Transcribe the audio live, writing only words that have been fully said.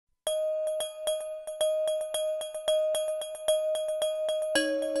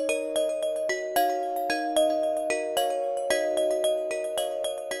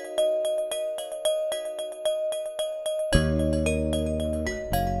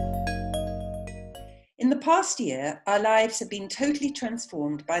the past year, our lives have been totally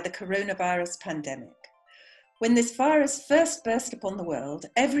transformed by the coronavirus pandemic. When this virus first burst upon the world,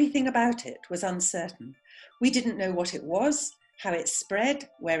 everything about it was uncertain. We didn't know what it was, how it spread,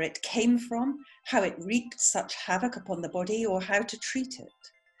 where it came from, how it wreaked such havoc upon the body, or how to treat it.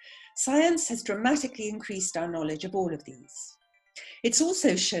 Science has dramatically increased our knowledge of all of these. It's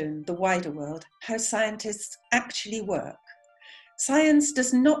also shown the wider world how scientists actually work. Science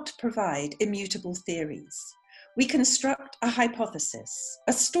does not provide immutable theories. We construct a hypothesis,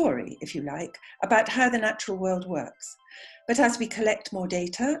 a story, if you like, about how the natural world works. But as we collect more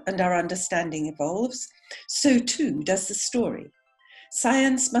data and our understanding evolves, so too does the story.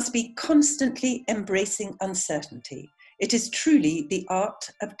 Science must be constantly embracing uncertainty. It is truly the art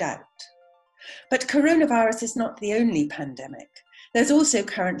of doubt. But coronavirus is not the only pandemic. There's also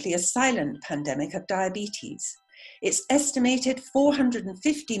currently a silent pandemic of diabetes. It's estimated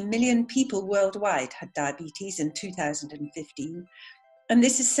 450 million people worldwide had diabetes in 2015, and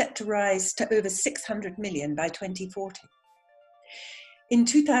this is set to rise to over 600 million by 2040. In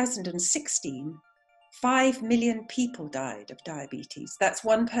 2016, 5 million people died of diabetes. That's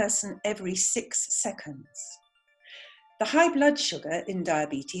one person every 6 seconds. The high blood sugar in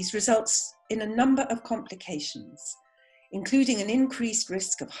diabetes results in a number of complications, including an increased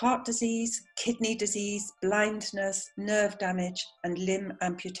risk of heart disease, kidney disease, blindness, nerve damage, and limb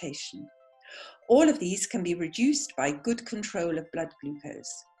amputation. All of these can be reduced by good control of blood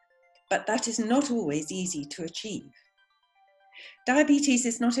glucose, but that is not always easy to achieve. Diabetes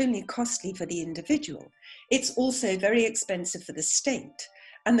is not only costly for the individual, it's also very expensive for the state,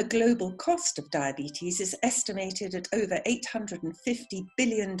 and the global cost of diabetes is estimated at over $850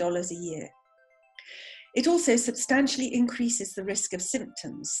 billion a year. It also substantially increases the risk of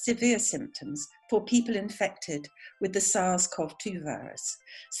symptoms, severe symptoms, for people infected with the SARS-CoV-2 virus.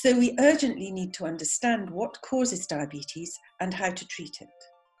 So we urgently need to understand what causes diabetes and how to treat it.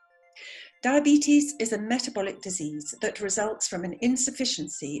 Diabetes is a metabolic disease that results from an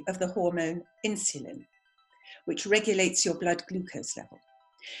insufficiency of the hormone insulin, which regulates your blood glucose level.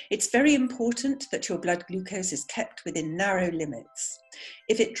 It's very important that your blood glucose is kept within narrow limits.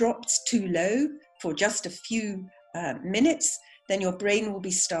 If it drops too low for just a few minutes, then your brain will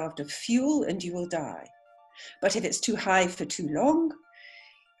be starved of fuel and you will die. But if it's too high for too long,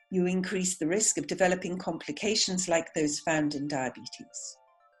 you increase the risk of developing complications like those found in diabetes.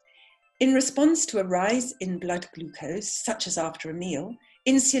 In response to a rise in blood glucose, such as after a meal,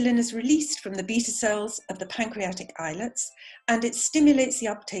 insulin is released from the beta cells of the pancreatic islets, and it stimulates the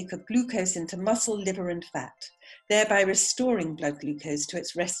uptake of glucose into muscle, liver, and fat, thereby restoring blood glucose to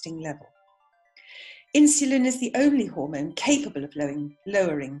its resting level. Insulin is the only hormone capable of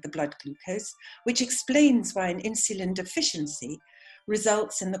lowering the blood glucose, which explains why an insulin deficiency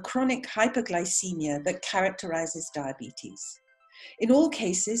results in the chronic hyperglycemia that characterizes diabetes. In all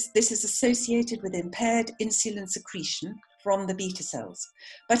cases, this is associated with impaired insulin secretion from the beta cells,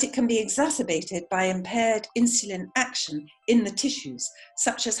 but it can be exacerbated by impaired insulin action in the tissues,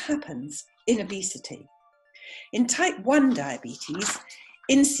 such as happens in obesity. In type 1 diabetes,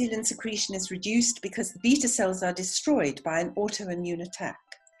 insulin secretion is reduced because the beta cells are destroyed by an autoimmune attack.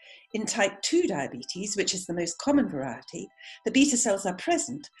 In type 2 diabetes, which is the most common variety, the beta cells are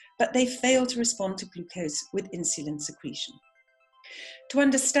present, but they fail to respond to glucose with insulin secretion. To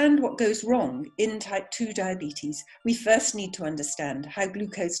understand what goes wrong in type 2 diabetes, we first need to understand how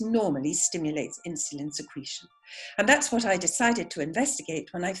glucose normally stimulates insulin secretion. And that's what I decided to investigate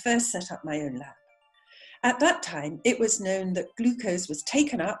when I first set up my own lab. At that time, it was known that glucose was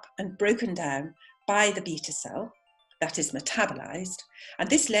taken up and broken down by the beta cell, that is metabolized, and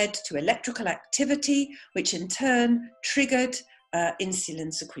this led to electrical activity, which in turn triggered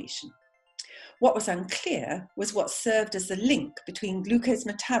insulin secretion. What was unclear was what served as the link between glucose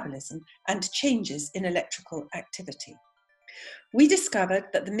metabolism and changes in electrical activity. We discovered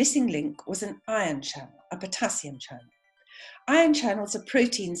that the missing link was an ion channel, a potassium channel. Ion channels are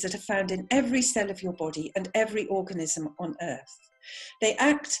proteins that are found in every cell of your body and every organism on Earth. They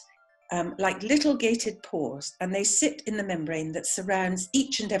act like little gated pores, and they sit in the membrane that surrounds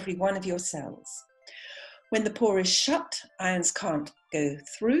each and every one of your cells. When the pore is shut, ions can't go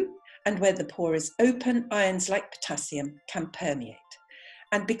through, and when the pore is open, ions like potassium can permeate.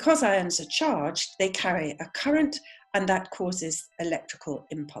 And because ions are charged, they carry a current, and that causes electrical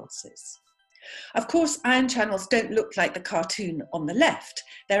impulses. Of course, ion channels don't look like the cartoon on the left.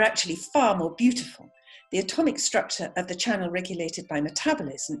 They're actually far more beautiful. The atomic structure of the channel regulated by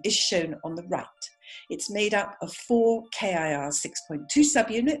metabolism is shown on the right. It's made up of 4 KIR 6.2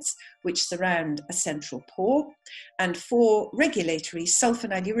 subunits, which surround a central pore, and 4 regulatory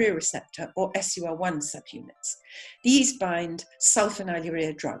sulfonylurea receptor, or SUR1 subunits. These bind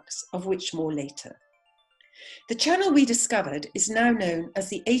sulfonylurea drugs, of which more later. The channel we discovered is now known as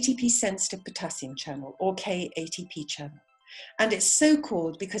the ATP-sensitive potassium channel, or KATP channel, and it's so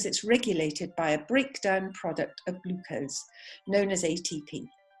called because it's regulated by a breakdown product of glucose, known as ATP.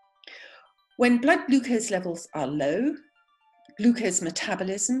 When blood glucose levels are low, glucose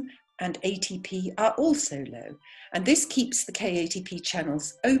metabolism and ATP are also low, and this keeps the KATP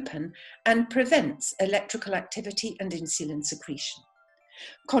channels open and prevents electrical activity and insulin secretion.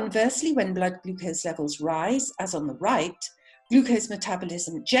 Conversely, when blood glucose levels rise, as on the right, glucose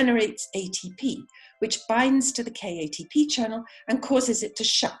metabolism generates ATP, which binds to the KATP channel and causes it to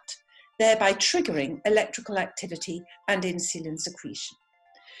shut, thereby triggering electrical activity and insulin secretion.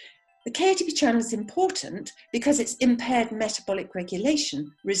 The KATP channel is important because its impaired metabolic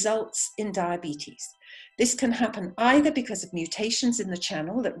regulation results in diabetes. This can happen either because of mutations in the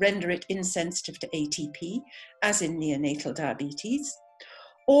channel that render it insensitive to ATP, as in neonatal diabetes,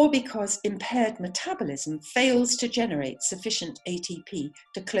 or because impaired metabolism fails to generate sufficient ATP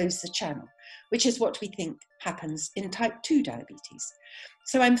to close the channel, which is what we think happens in type 2 diabetes.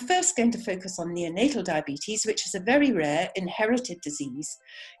 So I'm first going to focus on neonatal diabetes, which is a very rare inherited disease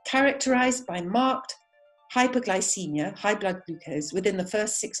characterized by marked hyperglycemia, high blood glucose, within the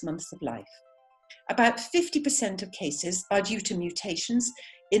first 6 months of life. About 50% of cases are due to mutations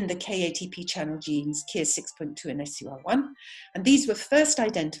in the KATP channel genes KIR 6.2 and SUR1, and these were first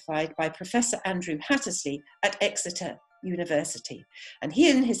identified by Professor Andrew Hattersley at Exeter University. And he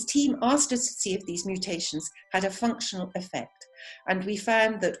and his team asked us to see if these mutations had a functional effect, and we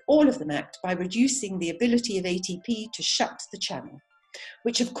found that all of them act by reducing the ability of ATP to shut the channel,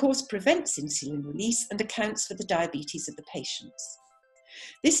 which of course prevents insulin release and accounts for the diabetes of the patients.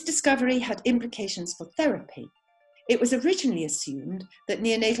 This discovery had implications for therapy. It was originally assumed that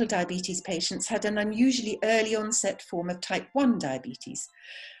neonatal diabetes patients had an unusually early onset form of type 1 diabetes,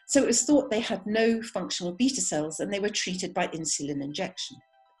 so it was thought they had no functional beta cells and they were treated by insulin injection.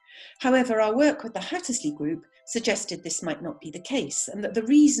 However, our work with the Hattersley group suggested this might not be the case, and that the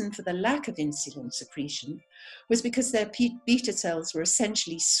reason for the lack of insulin secretion was because their beta cells were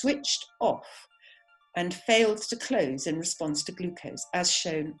essentially switched off and failed to close in response to glucose, as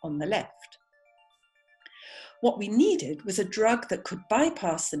shown on the left. What we needed was a drug that could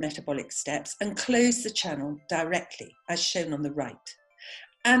bypass the metabolic steps and close the channel directly, as shown on the right.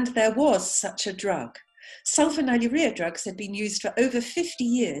 And there was such a drug. Sulfonylurea drugs had been used for over 50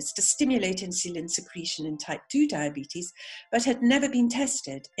 years to stimulate insulin secretion in type 2 diabetes, but had never been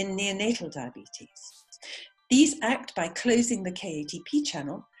tested in neonatal diabetes. These act by closing the KATP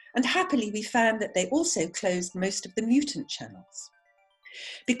channel, and happily we found that they also closed most of the mutant channels.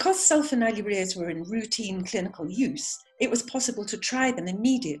 Because sulfonylureas were in routine clinical use, it was possible to try them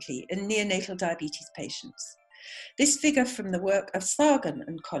immediately in neonatal diabetes patients. This figure from the work of Sargon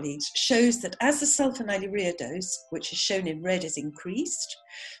and colleagues shows that as the sulfonylurea dose, which is shown in red, is increased,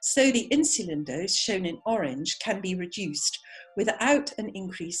 so the insulin dose, shown in orange, can be reduced without an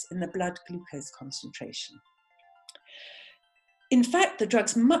increase in the blood glucose concentration. In fact, the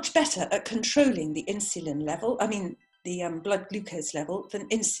drug's much better at controlling the insulin level, the blood glucose level, than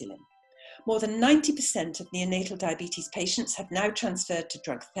insulin. More than 90% of neonatal diabetes patients have now transferred to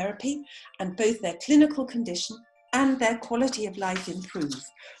drug therapy, and both their clinical condition and their quality of life improve,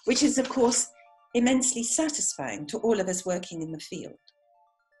 which is, of course, immensely satisfying to all of us working in the field.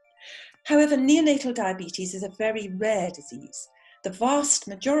 However, neonatal diabetes is a very rare disease. The vast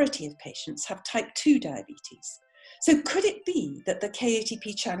majority of patients have type 2 diabetes. So could it be that the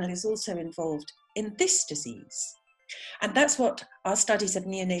KATP channel is also involved in this disease? And that's what our studies of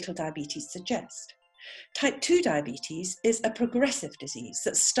neonatal diabetes suggest. Type 2 diabetes is a progressive disease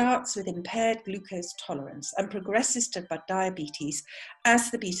that starts with impaired glucose tolerance and progresses to diabetes as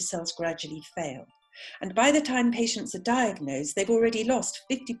the beta cells gradually fail. And by the time patients are diagnosed, they've already lost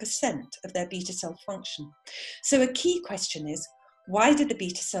 50% of their beta cell function. So a key question is, why did the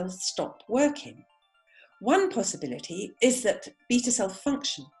beta cells stop working? One possibility is that beta cell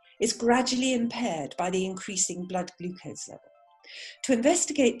function is gradually impaired by the increasing blood glucose level. To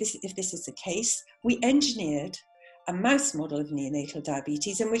investigate this, if this is the case, we engineered a mouse model of neonatal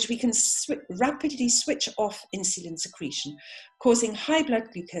diabetes in which we can rapidly switch off insulin secretion, causing high blood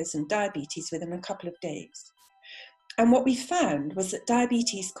glucose and diabetes within a couple of days. And what we found was that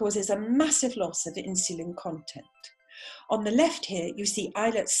diabetes causes a massive loss of insulin content. On the left here, you see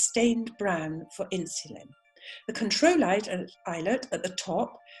islets stained brown for insulin. The control islet at the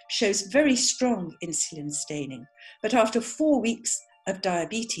top shows very strong insulin staining, but after 4 weeks of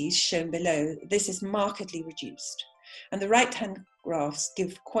diabetes shown below, this is markedly reduced. And the right-hand graphs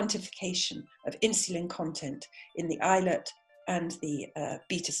give quantification of insulin content in the islet and the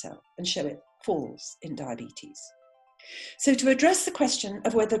beta cell and show it falls in diabetes. So to address the question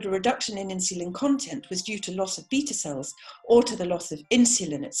of whether the reduction in insulin content was due to loss of beta cells or to the loss of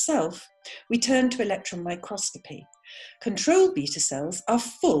insulin itself, we turn to electron microscopy. Control beta cells are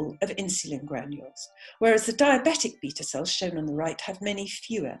full of insulin granules, whereas the diabetic beta cells shown on the right have many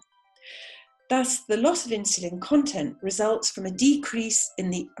fewer. Thus, the loss of insulin content results from a decrease in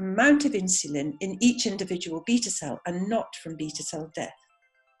the amount of insulin in each individual beta cell and not from beta cell death.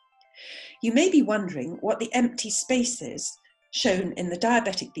 You may be wondering what the empty spaces shown in the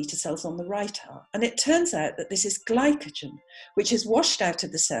diabetic beta cells on the right are, and it turns out that this is glycogen, which is washed out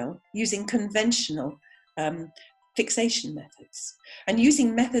of the cell using conventional fixation methods. And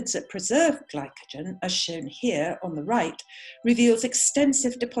using methods that preserve glycogen, as shown here on the right, reveals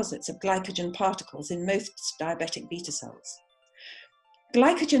extensive deposits of glycogen particles in most diabetic beta cells.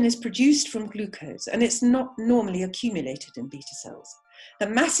 Glycogen is produced from glucose, and it's not normally accumulated in beta cells. The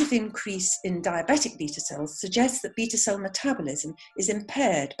massive increase in diabetic beta cells suggests that beta cell metabolism is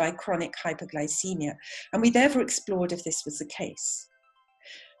impaired by chronic hyperglycemia, and we therefore explored if this was the case.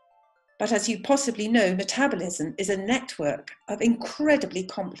 But as you possibly know, metabolism is a network of incredibly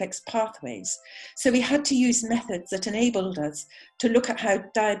complex pathways. So we had to use methods that enabled us to look at how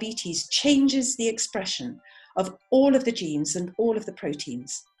diabetes changes the expression of all of the genes and all of the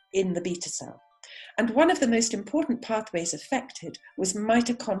proteins in the beta cell. And one of the most important pathways affected was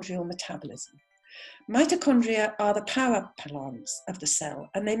mitochondrial metabolism. Mitochondria are the power plants of the cell,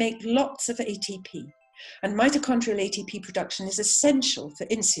 and they make lots of ATP. And mitochondrial ATP production is essential for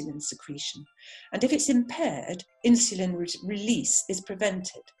insulin secretion. And if it's impaired, insulin release is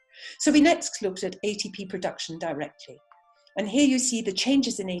prevented. So we next looked at ATP production directly. And here you see the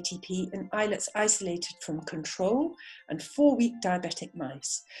changes in ATP in islets isolated from control and 4-week diabetic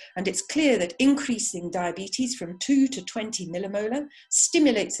mice. And it's clear that increasing diabetes from 2 to 20 millimolar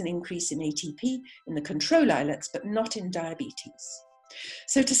stimulates an increase in ATP in the control islets, but not in diabetes.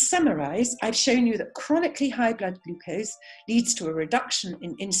 So to summarize, I've shown you that chronically high blood glucose leads to a reduction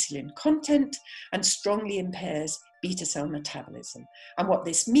in insulin content and strongly impairs beta cell metabolism. And what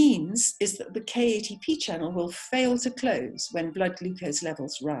this means is that the KATP channel will fail to close when blood glucose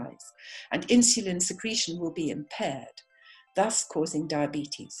levels rise, and insulin secretion will be impaired, thus causing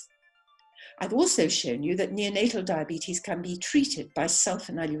diabetes. I've also shown you that neonatal diabetes can be treated by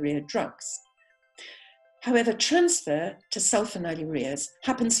sulfonylurea drugs. However, transfer to sulfonylureas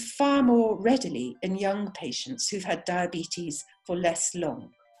happens far more readily in young patients who've had diabetes for less long.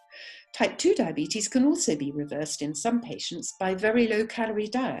 Type 2 diabetes can also be reversed in some patients by very low-calorie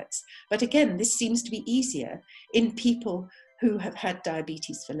diets, but again, this seems to be easier in people who have had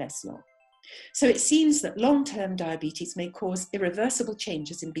diabetes for less long. So it seems that long-term diabetes may cause irreversible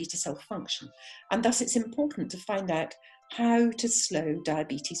changes in beta cell function, and thus it's important to find out how to slow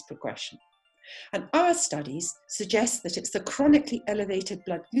diabetes progression. And our studies suggest that it's the chronically elevated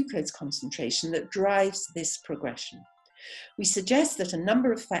blood glucose concentration that drives this progression. We suggest that a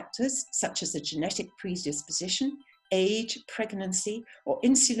number of factors, such as a genetic predisposition, age, pregnancy, or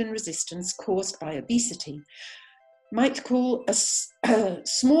insulin resistance caused by obesity, might cause a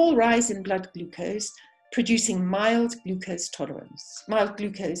small rise in blood glucose, producing mild glucose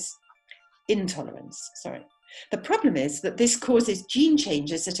intolerance. The problem is that this causes gene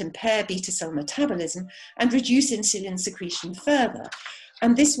changes that impair beta cell metabolism and reduce insulin secretion further,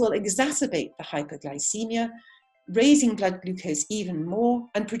 and this will exacerbate the hyperglycemia, raising blood glucose even more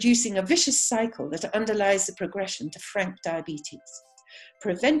and producing a vicious cycle that underlies the progression to frank diabetes.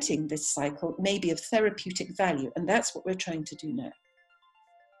 Preventing this cycle may be of therapeutic value, and that's what we're trying to do now.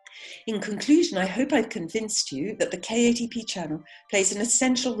 In conclusion, I hope I've convinced you that the KATP channel plays an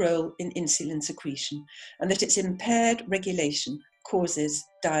essential role in insulin secretion and that its impaired regulation causes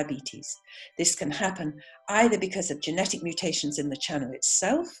diabetes. This can happen either because of genetic mutations in the channel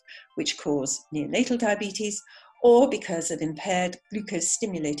itself, which cause neonatal diabetes, or because of impaired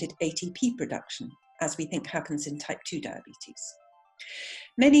glucose-stimulated ATP production, as we think happens in type 2 diabetes.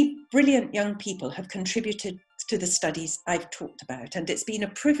 Many brilliant young people have contributed to the studies I've talked about, and it's been a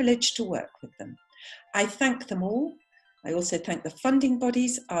privilege to work with them. I thank them all. I also thank the funding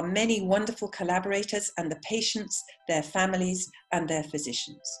bodies, our many wonderful collaborators, and the patients, their families, and their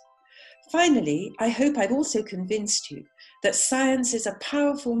physicians. Finally, I hope I've also convinced you that science is a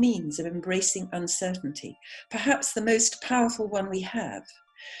powerful means of embracing uncertainty, perhaps the most powerful one we have.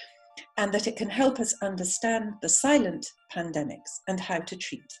 and that it can help us understand the silent pandemics and how to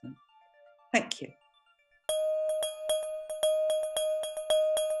treat them. Thank you.